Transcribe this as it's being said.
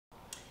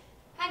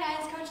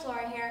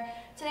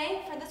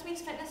Today, for this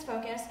week's fitness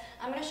focus,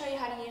 I'm going to show you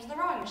how to use the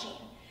rowing machine.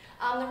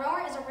 The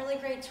rower is a really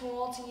great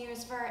tool to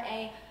use for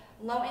a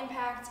low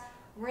impact,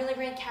 really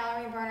great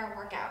calorie burner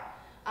workout.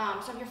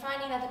 So if you're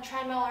finding that the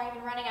treadmill or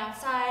even running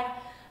outside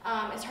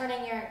is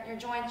hurting your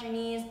joints, your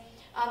knees,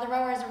 the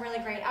rower is a really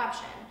great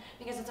option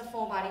because it's a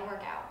full body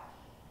workout.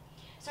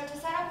 So to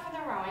set up for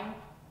the rowing,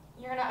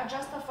 you're going to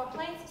adjust the foot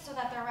plates so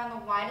that they're around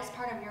the widest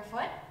part of your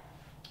foot.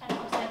 And it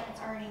looks like it's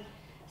already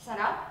set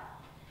up.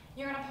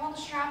 You're going to pull the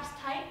straps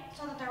tight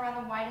so that they're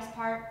around the widest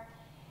part.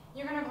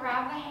 You're going to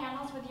grab the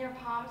handles with your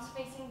palms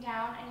facing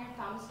down and your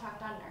thumbs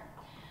tucked under.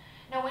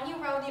 Now when you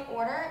row, the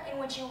order in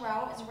which you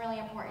row is really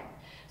important.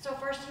 So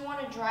first you want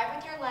to drive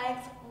with your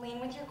legs, lean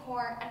with your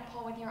core, and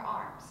pull with your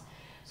arms.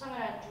 So I'm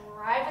going to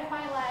drive with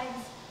my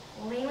legs,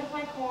 lean with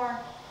my core,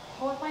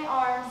 pull with my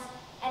arms,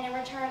 and in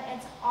return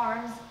it's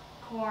arms,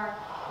 core,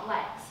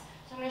 legs.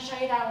 So I'm going to show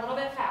you that a little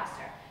bit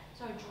faster.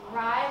 So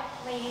drive,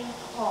 lean,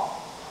 pull,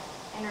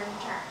 and in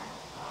return.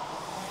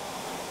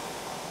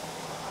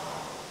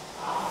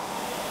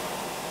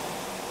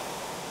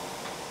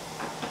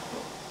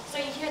 So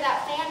you hear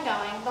that fan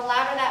going. The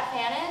louder that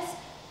fan is,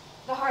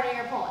 the harder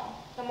you're pulling,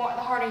 the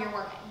harder you're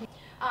working.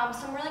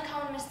 Some really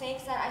common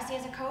mistakes that I see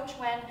as a coach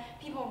when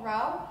people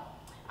row,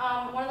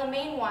 one of the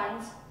main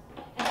ones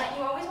is that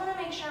you always want to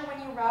make sure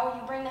when you row,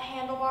 you bring the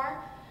handlebar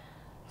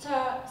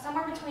to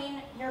somewhere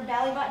between your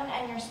belly button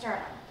and your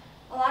sternum.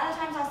 A lot of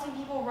times I'll see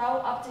people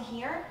row up to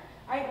here.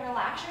 All right,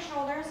 relax your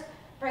shoulders,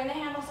 bring the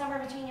handle somewhere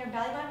between your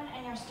belly button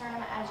and your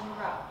sternum as you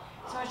row.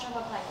 So it should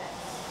look like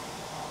this.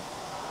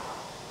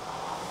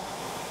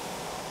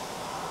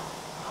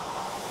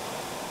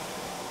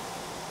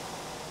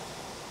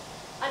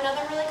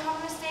 Another really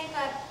common mistake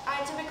that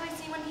I typically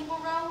see when people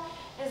row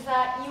is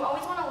that you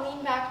always want to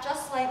lean back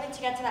just slightly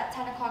to get to that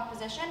 10 o'clock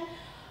position.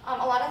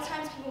 A lot of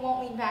times people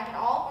won't lean back at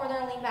all, or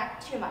they'll lean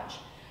back too much.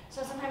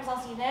 So sometimes I'll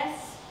see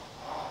this,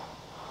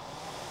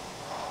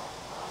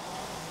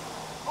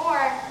 or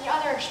the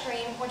other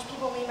extreme, which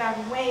people lean back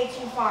way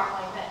too far,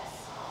 like this.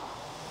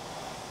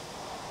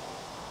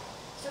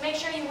 So make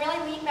sure you really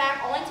lean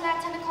back only to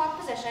that 10 o'clock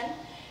position,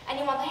 and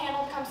you want the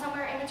handle to come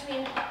somewhere in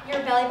between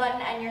your belly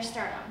button and your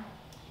sternum.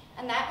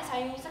 And that is how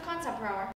you use the concept rower.